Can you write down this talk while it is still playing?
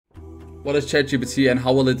What is ChatGPT and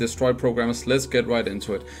how will it destroy programmers? Let's get right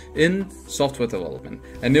into it. In software development,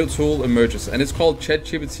 a new tool emerges and it's called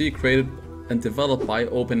ChatGPT, created and developed by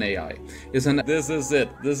OpenAI. This is it.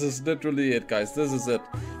 This is literally it, guys. This is it.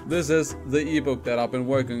 This is the ebook that I've been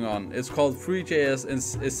working on. It's called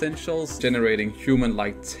 3.js Essentials, generating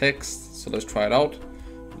human-like text. So let's try it out.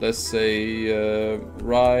 Let's say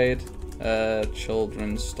write a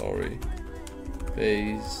children's story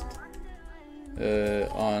based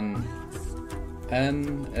on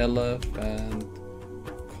an elephant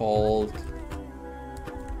called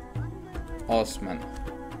Osman.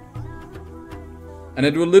 And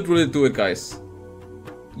it will literally do it, guys.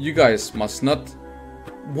 You guys must not.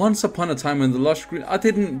 Once upon a time in the lost screen, I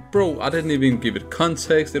didn't even give it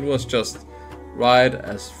context. It was just write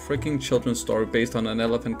a freaking children's story based on an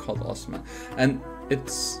elephant called Osman. And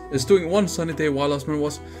it's doing one sunny day while Osman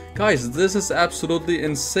was. Guys, this is absolutely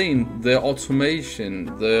insane. The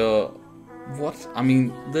automation,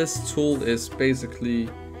 this tool is basically,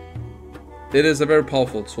 it is a very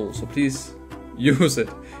powerful tool. So please use it.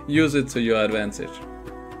 Use it to your advantage.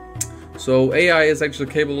 So AI is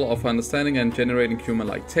actually capable of understanding and generating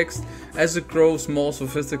human-like text. As it grows more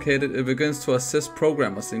sophisticated, it begins to assist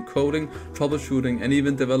programmers in coding, troubleshooting, and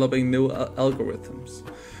even developing new algorithms.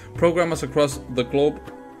 Programmers across the globe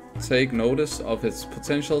take notice of its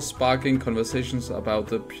potential, sparking conversations about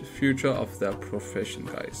the future of their profession,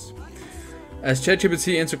 guys. As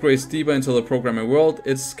ChatGPT integrates deeper into the programming world,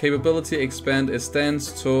 its capability expands. It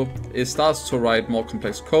starts to write more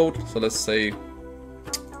complex code. So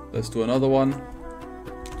let's do another one.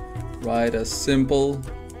 Write a simple,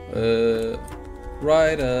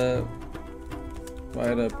 write a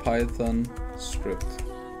Python script.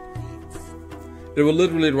 It will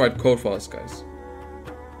literally write code for us, guys.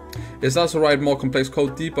 It starts to write more complex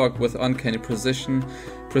code, debug with uncanny precision,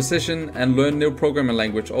 and learn new programming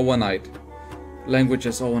languages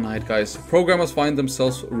overnight, guys. Programmers find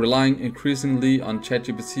themselves relying increasingly on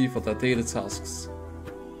ChatGPT for their daily tasks.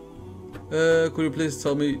 Could you please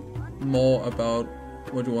tell me more about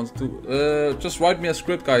what you want to do? Just write me a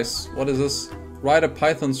script, guys. What is this? Write a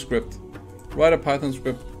Python script. Write a Python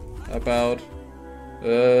script about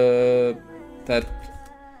that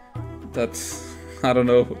I don't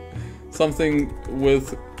know, something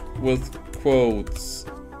with quotes.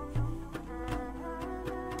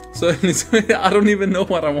 So I don't even know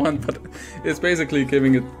what I want, but it's basically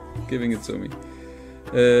giving it to me.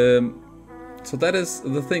 So that is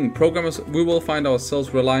the thing. Programmers, we will find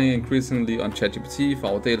ourselves relying increasingly on ChatGPT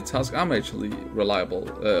for our daily tasks. I'm actually relying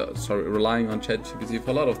on ChatGPT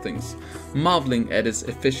for a lot of things, marveling at its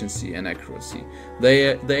efficiency and accuracy.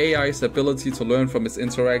 The AI's ability to learn from its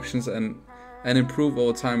interactions and improve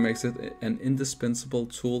over time makes it an indispensable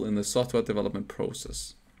tool in the software development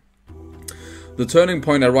process. The turning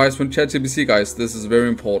point arrives when ChatGPT, guys, this is very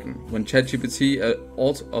important, when ChatGPT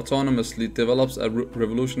autonomously develops a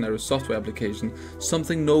revolutionary software application,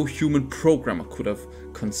 something no human programmer could have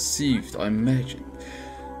conceived or imagined.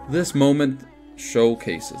 This moment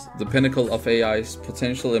showcases the pinnacle of AI's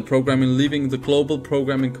potential in programming, leaving the global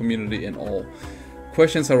programming community in awe.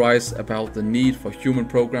 Questions arise about the need for human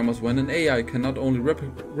programmers when an AI can not only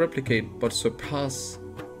replicate but surpass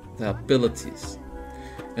their abilities.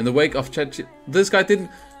 In the wake of ChatGPT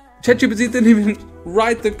didn't even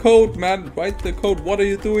write the code, man. Write the code. What are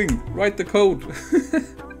you doing? Write the code.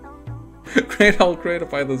 I'll create a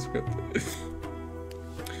Python script.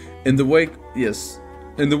 In the wake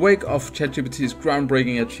of ChatGPT's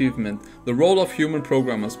groundbreaking achievement, the role of human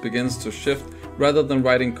programmers begins to shift. Rather than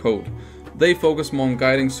writing code, they focus more on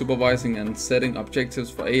guiding, supervising, and setting objectives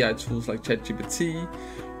for AI tools like ChatGPT.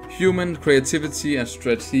 Human creativity and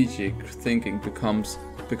strategic thinking become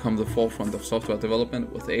the forefront of software development,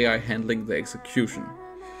 with AI handling the execution.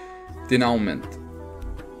 Denouement.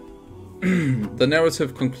 The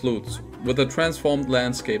narrative concludes with a transformed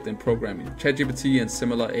landscape in programming. ChatGPT and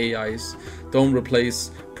similar AIs don't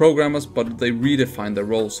replace programmers, but they redefine their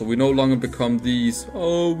role. So we no longer become these,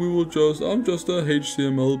 I'm just a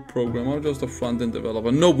HTML programmer, I'm just a front-end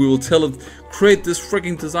developer. No, we will tell it, create this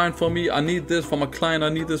freaking design for me. I need this for my client, I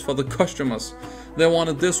need this for the customers. They want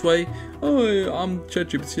it this way. I'm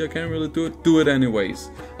ChatGPT, I can't really do it. Do it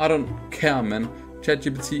anyways. I don't care, man.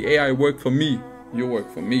 ChatGPT AI work for me. You work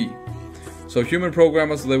for me. So human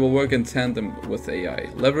programmers, they will work in tandem with AI,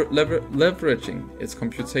 leveraging its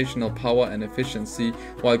computational power and efficiency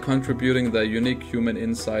while contributing their unique human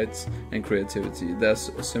insights and creativity.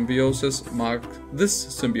 This symbiosis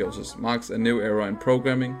marks a new era in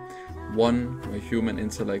programming, one where human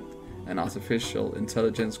intellect and artificial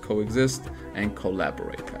intelligence coexist and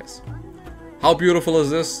collaborate, guys. How beautiful is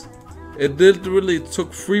this? It literally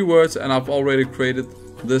took 3 words and I've already created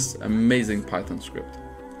this amazing Python script.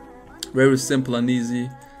 Very simple and easy.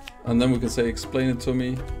 And then we can say, explain it to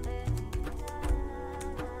me.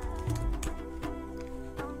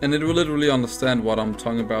 And it will literally understand what I'm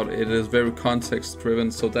talking about. It is very context driven,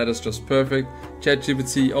 so that is just perfect.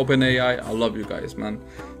 ChatGPT, OpenAI, I love you guys, man.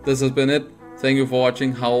 This has been it. Thank you for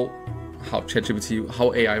watching how ChatGPT,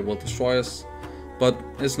 how AI will destroy us. But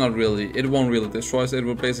it's not really, it won't really destroy us. It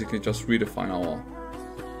will basically just redefine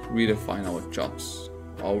our jobs,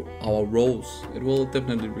 our roles. It will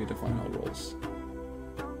definitely redefine our roles.